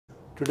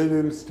Today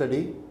we will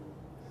study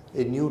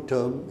a new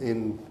term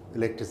in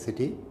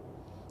electricity,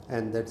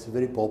 and that's a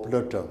very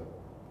popular term,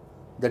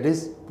 that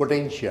is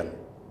potential.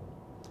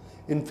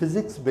 In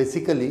physics,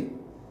 basically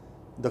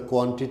the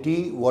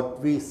quantity what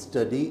we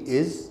study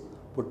is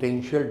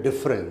potential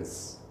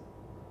difference,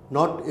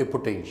 not a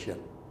potential,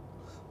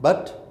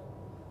 but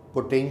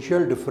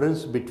potential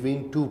difference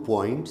between 2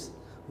 points.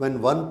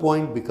 When one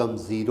point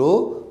becomes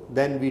 0,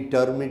 then we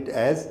term it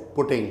as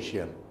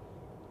potential.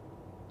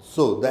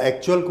 So the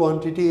actual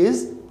quantity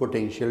is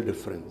potential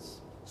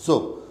difference.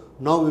 So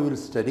now we will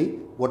study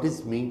what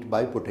is meant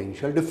by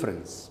potential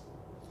difference.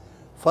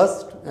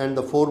 First and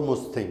the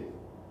foremost thing,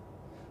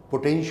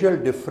 potential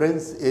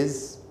difference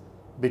is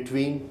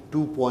between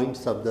 2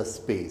 points of the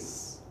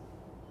space,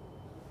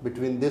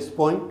 between this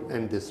point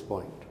and this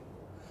point.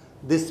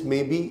 This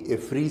may be a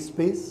free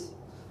space,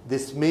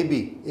 this may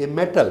be a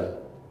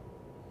metal,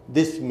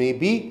 this may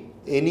be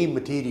any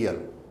material.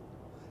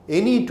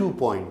 Any 2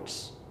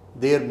 points,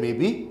 there may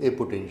be a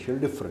potential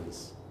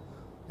difference.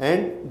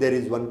 And there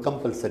is one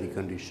compulsory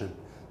condition.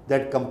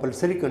 That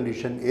compulsory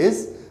condition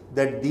is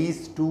that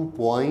these 2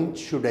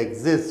 points should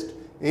exist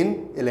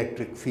in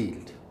electric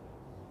field.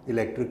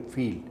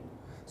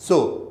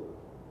 So,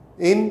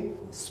 in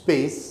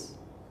space,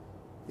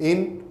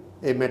 in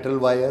a metal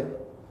wire,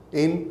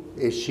 in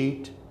a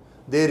sheet,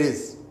 there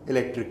is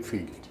electric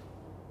field.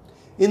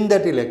 In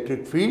that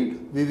electric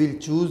field, we will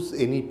choose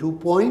any 2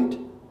 point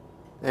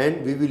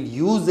and we will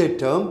use a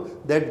term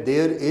that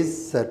there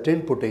is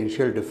certain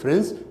potential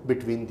difference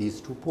between these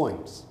 2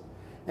 points.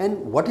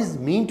 And what is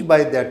meant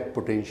by that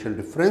potential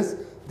difference,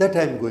 that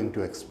I am going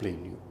to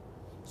explain you.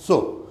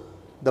 So,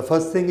 the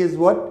first thing is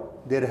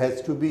what? There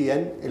has to be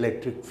an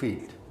electric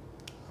field.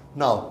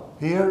 Now,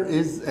 here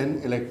is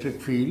an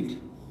electric field.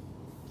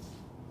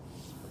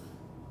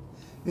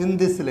 In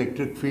this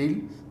electric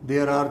field,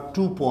 there are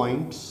 2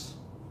 points.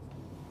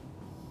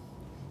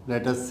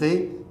 Let us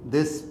say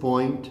this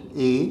point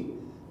A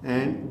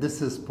and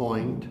this is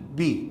point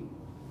B.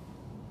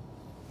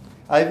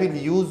 I will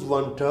use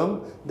one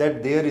term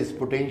that there is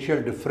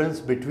potential difference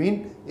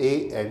between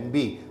A and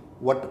B.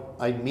 What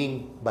I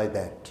mean by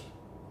that?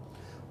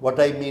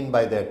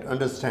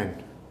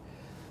 Understand.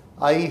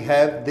 I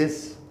have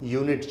this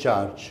unit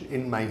charge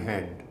in my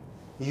hand,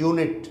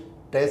 unit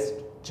test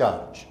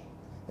charge,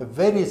 a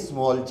very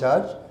small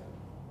charge.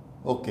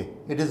 Okay,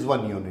 it is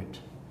 1 unit.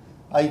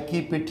 I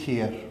keep it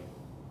here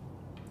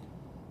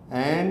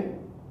and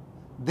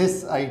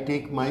this I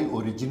take my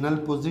original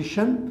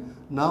position.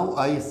 Now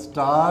I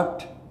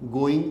start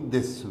going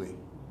this way.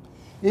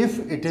 If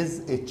it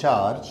is a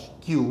charge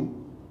Q,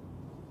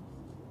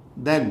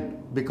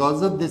 then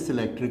because of this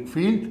electric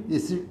field,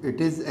 it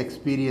is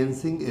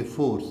experiencing a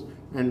force.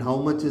 And how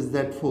much is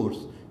that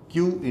force?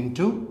 Q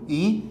into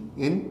E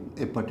in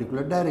a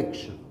particular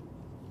direction,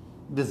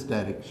 this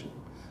direction.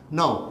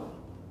 Now,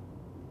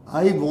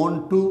 I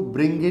want to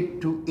bring it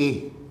to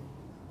A.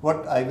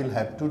 What I will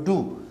have to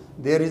do?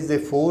 There is a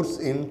force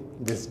in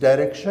this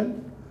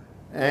direction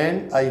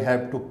and I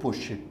have to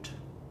push it.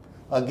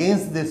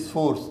 Against this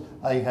force,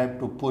 I have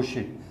to push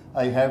it.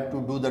 I have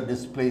to do the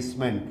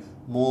displacement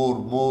more.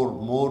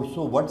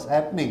 So what's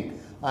happening?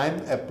 I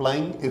am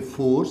applying a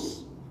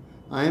force.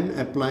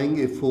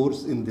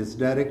 In this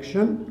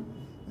direction,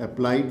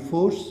 applied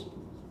force,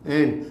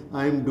 and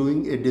I am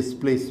doing a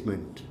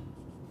displacement.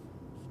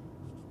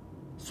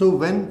 So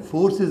when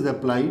force is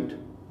applied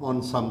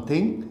on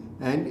something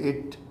and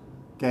it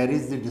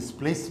carries the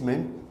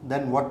displacement,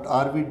 then what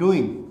are we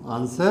doing?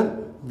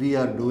 Answer, we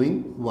are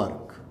doing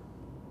work.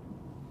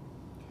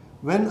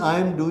 When I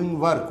am doing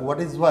work,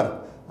 what is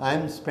work? I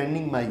am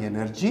spending my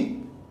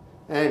energy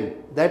and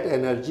that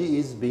energy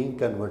is being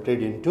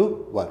converted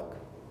into work.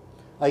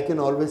 I can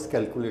always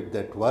calculate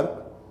that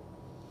work.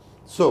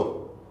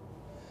 So,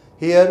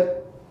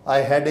 here I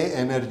had a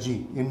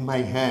energy in my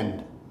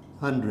hand,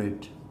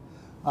 100.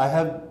 I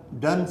have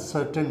done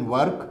certain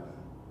work.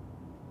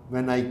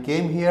 When I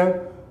came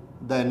here,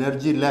 the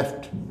energy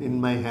left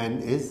in my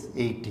hand is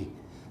 80.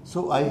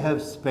 So I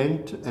have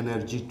spent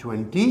energy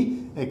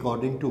 20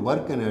 according to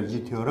work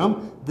energy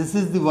theorem. This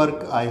is the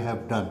work I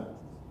have done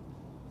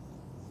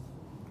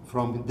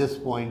from this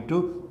point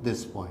to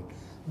this point.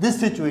 This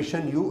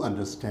situation you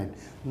understand.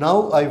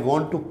 Now I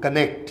want to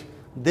connect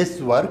this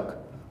work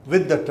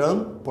with the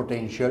term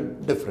potential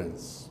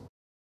difference.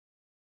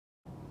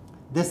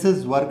 This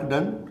is work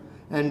done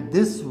and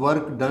this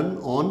work done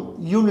on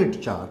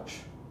unit charge.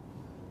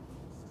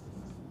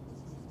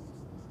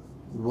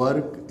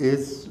 Work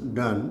is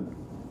done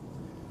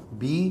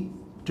B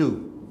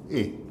to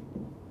A.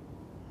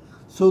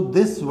 So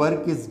this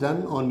work is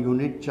done on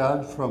unit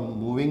charge from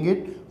moving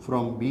it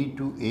from B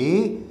to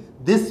A.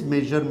 This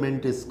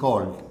measurement is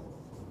called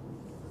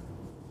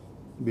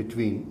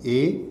between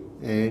A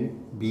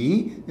and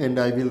B, and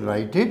I will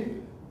write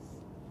it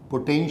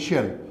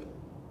potential.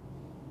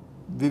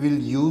 We will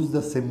use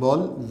the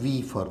symbol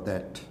V for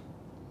that.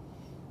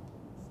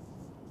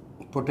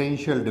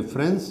 Potential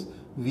difference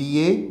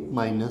VA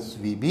minus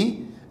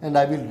VB, and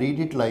I will read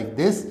it like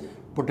this: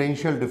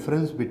 potential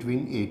difference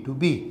between A to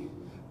B.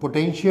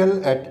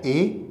 potential at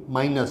A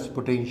minus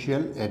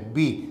potential at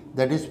B,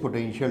 that is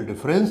potential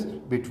difference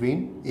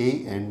between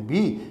A and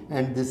B,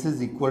 and this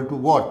is equal to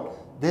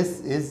what?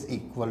 This is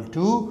equal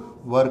to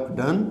work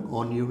done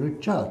on unit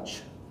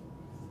charge.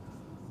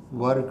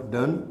 Work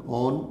done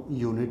on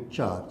unit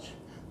charge.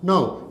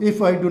 Now,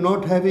 if I do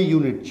not have a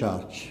unit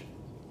charge,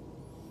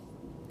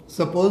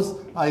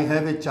 suppose I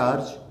have a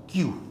charge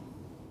Q,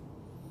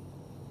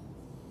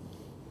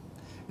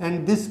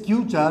 and this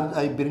Q charge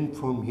I bring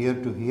from here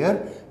to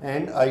here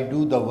and I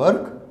do the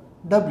work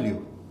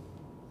W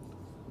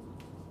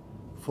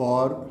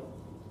for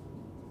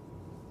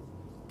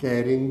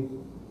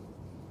carrying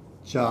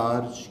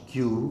charge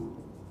Q.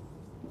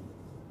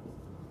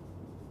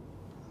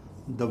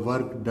 The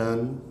work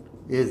done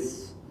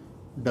is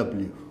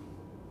W.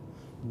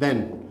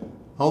 Then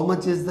how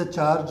much is the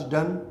charge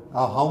done?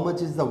 How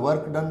much is the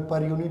work done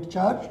per unit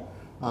charge?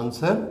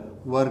 Answer,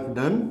 work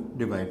done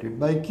divided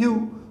by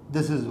Q.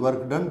 This is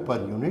work done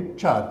per unit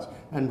charge,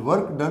 and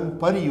work done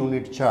per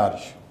unit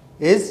charge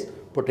is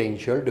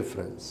potential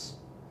difference.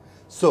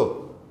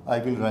 So I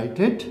will write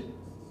it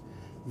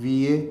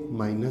VA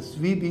minus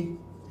VB.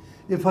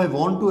 If I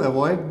want to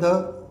avoid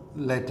the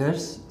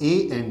letters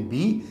A and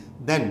B,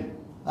 then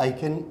I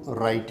can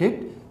write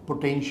it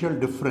potential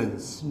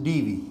difference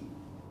dV.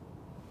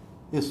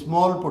 A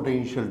small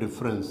potential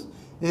difference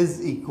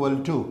is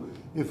equal to,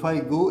 if I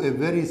go a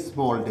very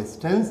small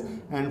distance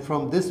and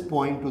from this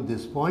point to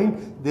this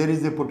point there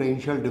is a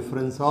potential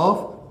difference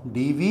of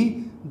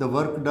dV, the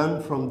work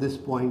done from this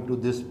point to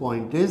this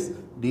point is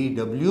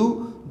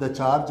dW, the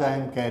charge I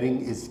am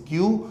carrying is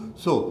Q,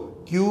 so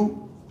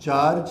Q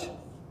charge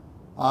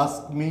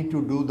asked me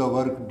to do the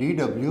work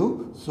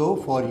dW, so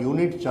for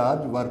unit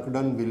charge work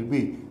done will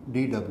be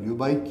dW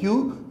by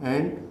Q,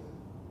 and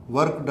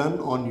work done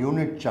on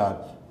unit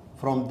charge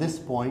from this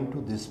point to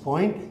this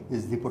point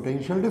is the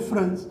potential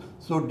difference.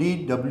 So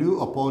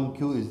dW upon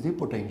Q is the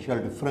potential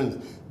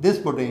difference. This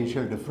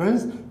potential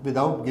difference,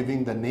 without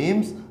giving the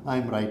names, I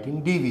am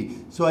writing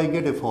dV. So I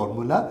get a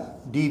formula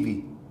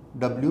dV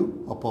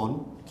W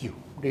upon Q.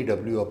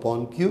 dW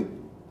upon Q,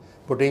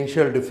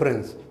 potential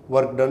difference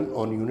work done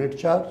on unit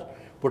charge,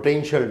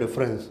 potential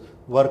difference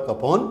work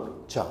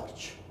upon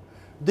charge.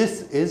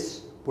 This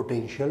is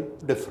potential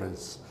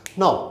difference.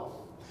 Now,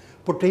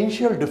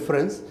 potential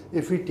difference,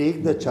 if we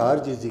take the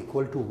charge is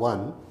equal to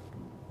 1,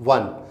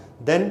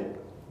 then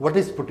what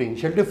is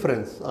potential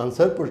difference?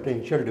 Answer,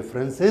 potential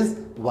difference is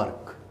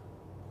work.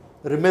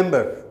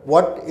 Remember,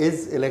 what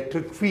is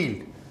electric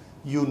field?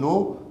 You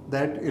know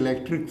that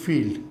electric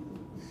field,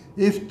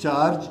 if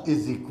charge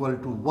is equal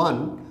to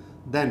 1,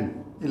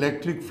 then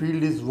electric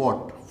field is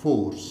what?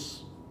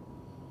 Force.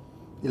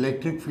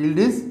 Electric field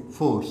is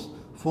force.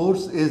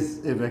 Force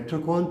is a vector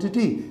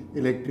quantity,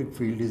 electric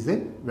field is a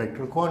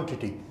vector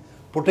quantity.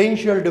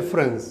 Potential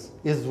difference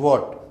is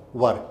what?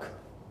 Work.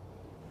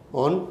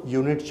 On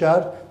unit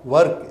charge,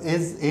 work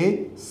is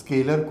a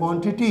scalar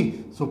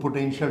quantity, so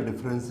potential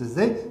difference is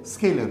a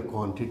scalar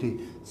quantity.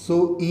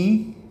 So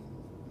E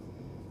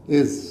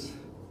is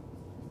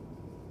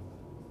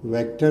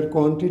vector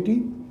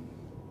quantity,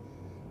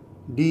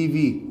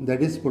 dV,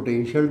 that is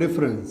potential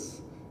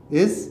difference,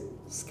 is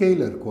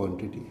scalar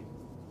quantity.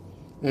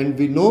 And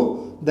we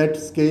know that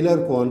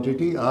scalar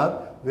quantity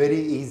are very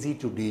easy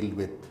to deal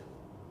with.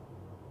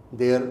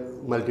 Their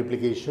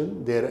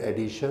multiplication, their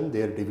addition,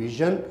 their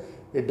division,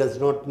 it does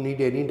not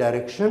need any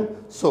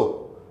direction,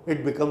 so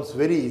it becomes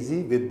very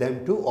easy with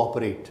them to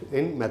operate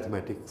in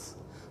mathematics.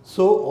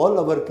 So all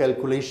our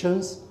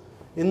calculations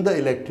in the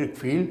electric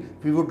field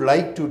we would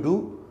like to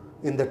do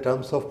in the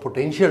terms of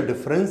potential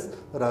difference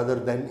rather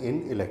than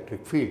in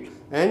electric field,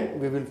 and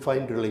we will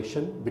find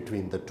relation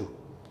between the two,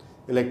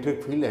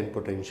 electric field and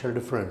potential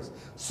difference.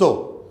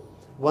 So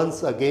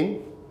once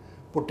again,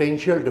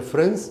 potential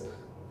difference,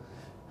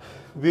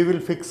 we will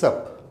fix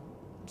up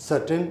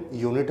certain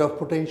unit of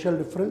potential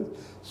difference.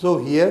 So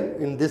here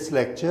in this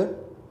lecture,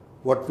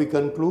 what we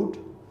conclude,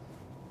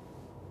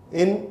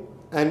 in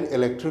an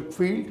electric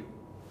field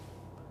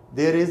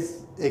there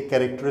is a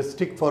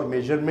characteristic for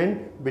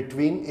measurement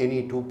between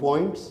any 2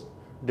 points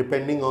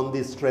depending on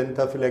the strength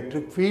of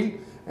electric field,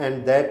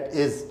 and that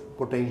is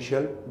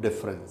potential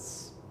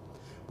difference.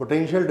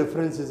 Potential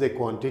difference is a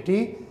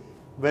quantity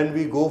when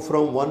we go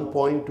from one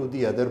point to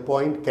the other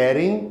point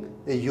carrying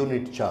a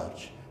unit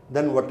charge.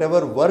 Then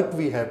whatever work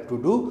we have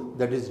to do,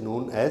 that is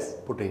known as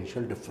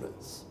potential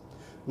difference.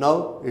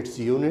 Now its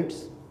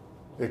units,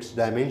 its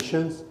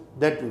dimensions,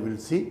 that we will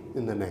see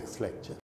in the next lecture.